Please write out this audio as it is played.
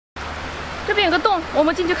这边有个洞，我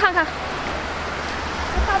们进去看看。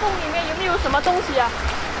这大洞里面有没有什么东西呀？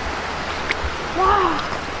哇，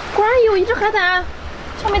果然有一只海胆，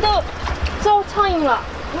上面都招苍蝇了。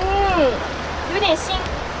有点腥。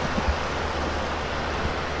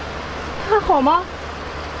还好吗？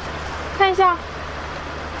看一下，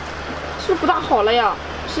是不是不大好了呀？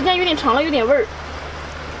时间有点长了，有点味儿。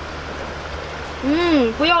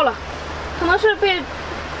不要了，可能是被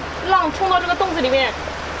浪冲到这个洞子里面。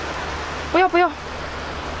不要！哇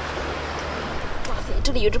塞，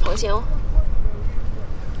这里有只螃蟹哦。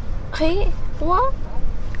嘿，哇，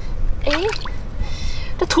哎，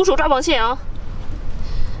这徒手抓螃蟹啊，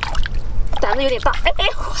胆子有点大。哎，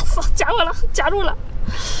我操，夹住了，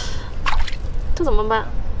这怎么办？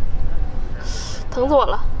疼死我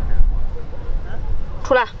了！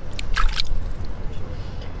出来！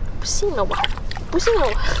不信了我！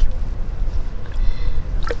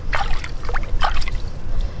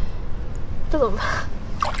这怎么办？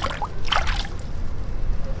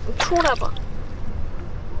你出来吧！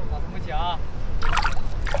把他们夹。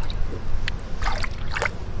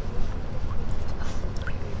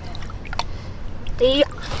哎呀，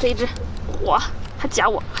这一只，哇，还夹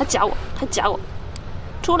我！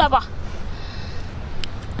出来吧！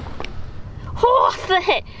哇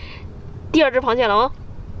塞，第二只螃蟹了哦，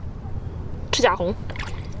赤甲红，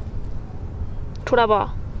出来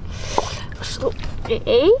吧！石头，哎，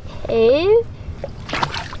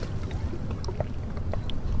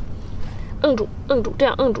摁住，这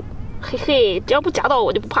样摁住，嘿嘿，只要不夹到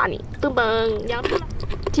我就不怕你。噔噔，两只了，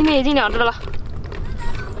今天已经2只了。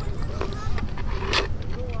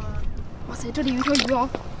哇塞，这里有一条鱼哦，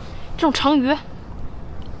这种长鱼。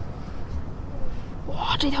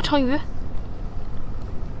哇，这条长鱼。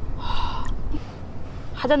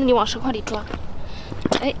还在那里往石块里钻，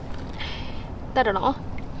哎，带着了啊！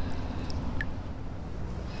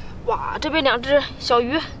哇，这边2只小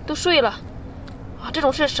鱼都睡了，啊，这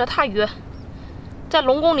种是蛇踏鱼，在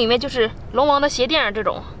龙宫里面就是龙王的鞋垫这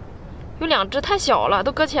种，有2只太小了，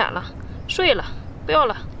都搁浅了，睡了，不要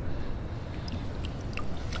了。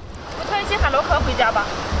我带一些海螺壳回家吧，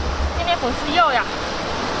今天粉丝要呀，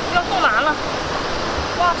要送完了。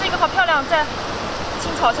哇，这个好漂亮，在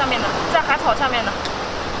青草下面的，在海草下面的。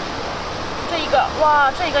这一个，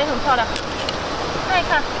哇，这个也很漂亮，看一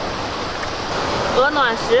看，鹅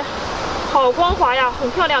卵石，好光滑呀，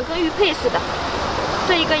很漂亮，跟玉佩似的。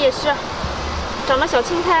这一个也是，长了小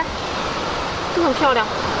青苔，都很漂亮。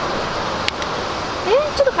哎，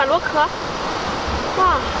这个海螺壳，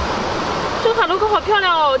哇，这个海螺壳好漂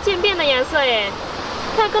亮哦，渐变的颜色哎，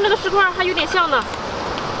看跟这个石块还有点像呢，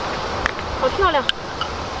好漂亮。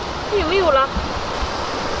有没有了？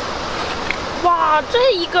哇，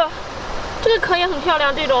这一个。这个壳也很漂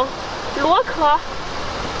亮，这种螺壳，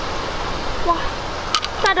哇，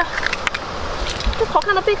带着，这好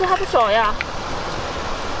看的贝壳还不少呀。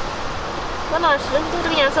鹅卵石，你看这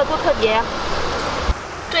个颜色多特别呀！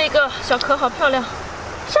这个小壳好漂亮，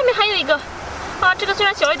上面还有一个，啊，这个虽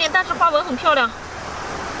然小一点，但是花纹很漂亮。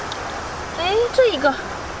哎，这一个，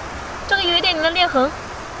这个有一点点的裂痕，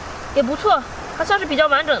也不错，好像是比较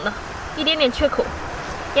完整的，一点点缺口，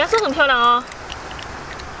颜色很漂亮啊。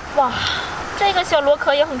哇，这个小螺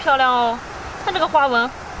壳也很漂亮哦，看这个花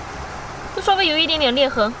纹，就稍微有一点点裂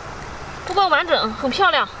痕，不过完整，很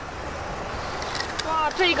漂亮。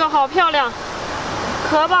哇，这个好漂亮，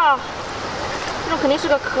壳吧，这种肯定是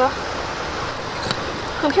个壳，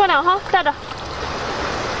很漂亮哈，带着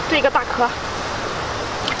这个大壳。哇，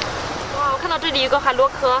我看到这里有个海螺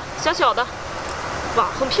壳，小小的，哇，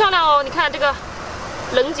很漂亮哦，你看这个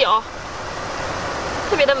棱角，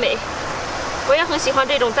特别的美。我也很喜欢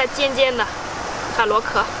这种带尖尖的海螺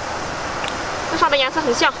壳，跟上的颜色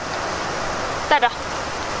很像，带着。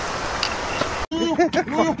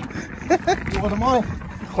我的妈呀！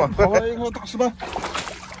跑了一个大石斑！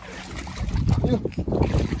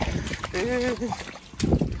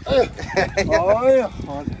哎呀，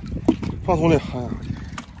好的，放松了！哎呀，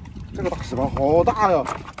这个大石斑好大呀！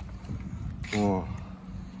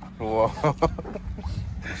哇，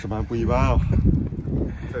石斑不一般啊！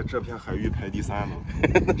在这片海域排第3呢。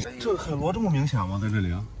这个海螺这么明显吗？在这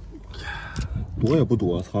里啊？躲也不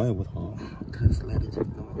躲，藏也不藏。看死来的这个。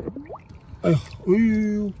哎呀，哎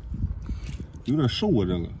呦，有点瘦啊，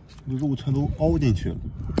这个肉全都凹进去了。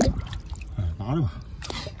哎，拿着吧。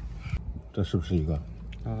这是不是一个？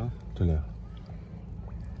啊，这里。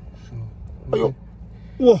是。哎呦，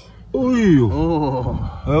哇，哎呦，哦，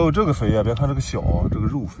哎呦，这个肥呀！别看这个小啊，这个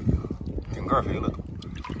肉肥呀，顶盖肥了都。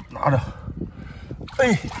拿着。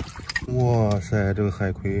哎，哇塞，这个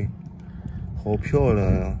海葵好漂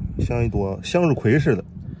亮呀，像一朵向日葵似的。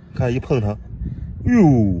看一碰它，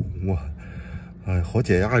哟，哇，哎，好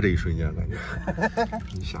解压这一瞬间感觉，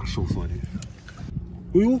一下收缩的。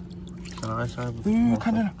哎呦，看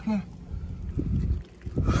这了，看这了。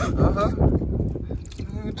啊哈，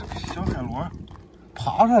这个小海螺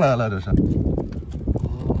爬上来了，这是。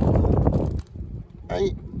哎，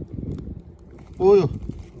哦呦，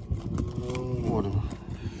我的妈！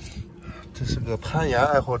这是个攀岩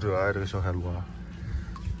爱好者啊，这个小海螺，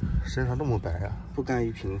身上这么白啊！不甘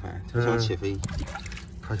于平凡，他想起飞，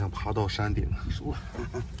他想爬到山顶。收了。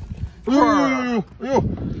哎呦，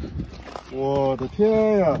我的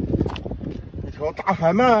天呀！一条大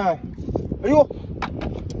海鳗！哎呦，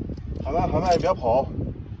海鳗，你别跑！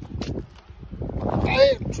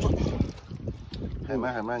哎，海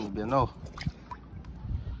鳗，你别闹。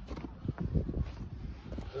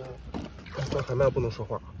这海鳗不能说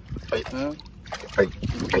话。哎，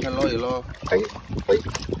再捞一捞。哎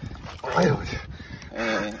呦我去！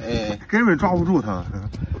根本抓不住它，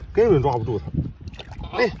哎，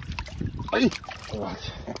我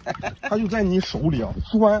去！它就在你手里啊，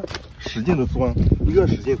钻，使劲的钻，你越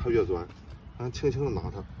使劲它越钻。咱轻轻的拿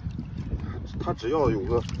它，它只要有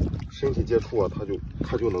个身体接触啊，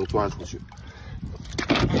它就能钻出去。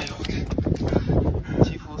哎呦我去！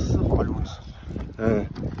几乎丝滑入指。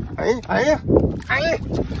哎呀！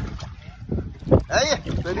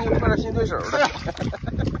再给你换点新对手了。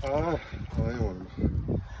哎呦我的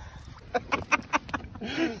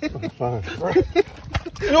妈！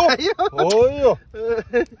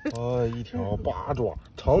一条八爪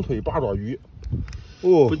长腿八爪鱼，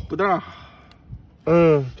哦，不大，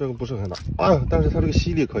这个不是很大，但是它这个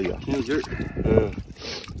吸力可以啊，挺有劲儿，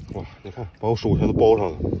哇，你看把我手全都包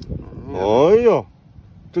上了，哎呀，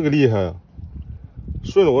这个厉害啊，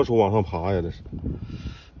顺着我手往上爬呀，这是，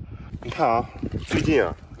你看啊，最近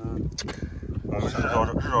啊，我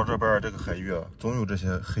们日照这边这个海域啊，总有这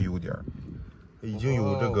些黑油点，已经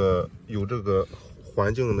有这个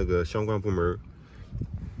环境那个相关部门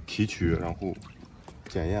提取，然后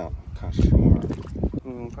检验，看是什么玩意儿。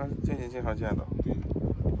它最近经常见到。对。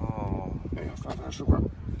哦，哎呀，反试管。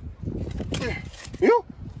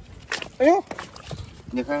哎呦，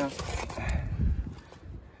你看看，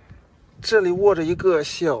这里握着一个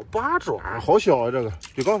小八爪，好小啊，这个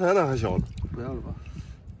比刚才那还小呢。不要了吧？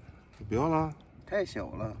不要了，太小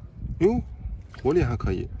了。哟，活力还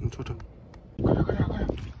可以，你瞅瞅。快点！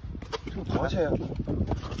这个螃蟹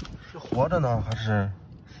是活着呢还是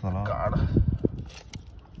死了？嘎了。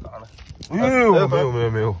没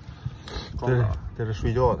有，在这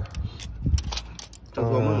睡觉呢，正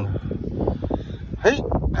做梦呢。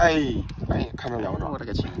看着两爪，我这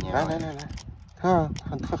个亲娘！来，看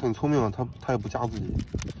他很聪明啊，他也不夹自己。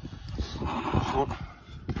说，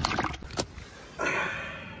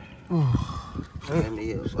没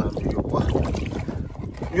有啊？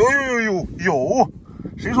有，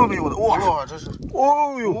谁说没有的？哇，这是，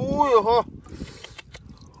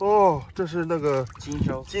这是那个金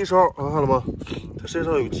烧，看了吗？它身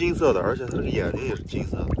上有金色的，而且它这个眼睛也是金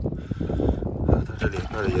色的。它这里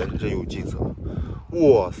看着也是真有金色。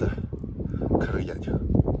哇塞，看这个眼睛，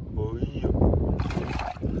哎呦，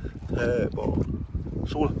太棒了，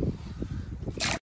收了。